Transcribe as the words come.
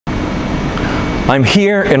I'm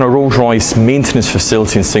here in a Rolls-Royce maintenance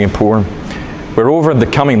facility in Singapore, where over the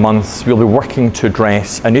coming months we'll be working to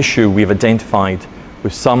address an issue we've identified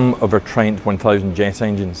with some of our Trent 1000 jet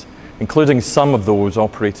engines, including some of those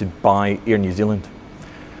operated by Air New Zealand.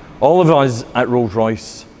 All of us at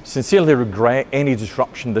Rolls-Royce sincerely regret any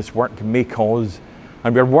disruption this work may cause,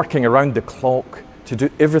 and we're working around the clock to do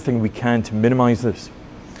everything we can to minimise this.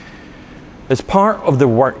 As part of the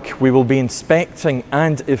work, we will be inspecting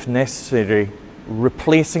and, if necessary,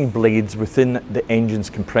 replacing blades within the engine's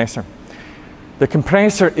compressor. The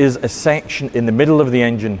compressor is a section in the middle of the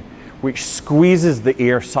engine which squeezes the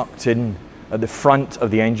air sucked in at the front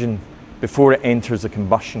of the engine before it enters the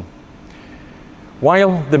combustion.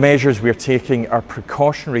 While the measures we are taking are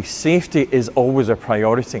precautionary, safety is always a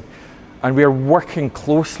priority, and we are working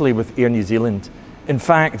closely with Air New Zealand. In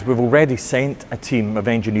fact, we've already sent a team of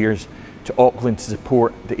engineers to Auckland to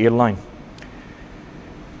support the airline.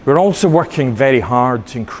 We're also working very hard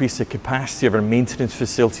to increase the capacity of our maintenance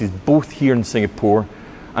facilities, both here in Singapore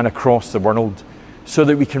and across the world, so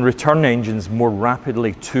that we can return engines more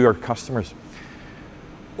rapidly to our customers.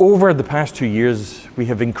 Over the past 2 years, we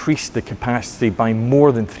have increased the capacity by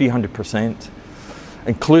more than 300%,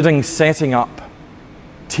 including setting up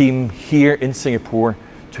a team here in Singapore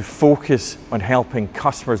to focus on helping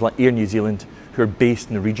customers like Air New Zealand who are based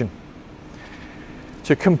in the region.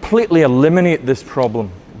 To completely eliminate this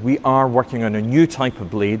problem, we are working on a new type of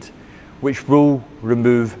blade which will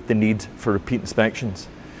remove the need for repeat inspections.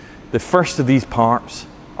 The first of these parts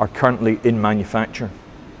are currently in manufacture.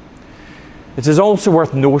 It is also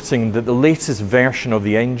worth noting that the latest version of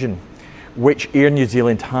the engine, which Air New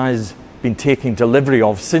Zealand has been taking delivery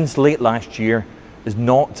of since late last year, is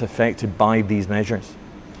not affected by these measures.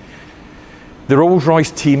 The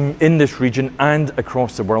Rolls-Royce team in this region and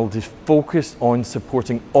across the world is focused on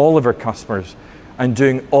supporting all of our customers and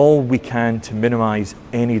doing all we can to minimise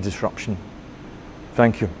any disruption.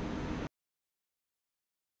 Thank you.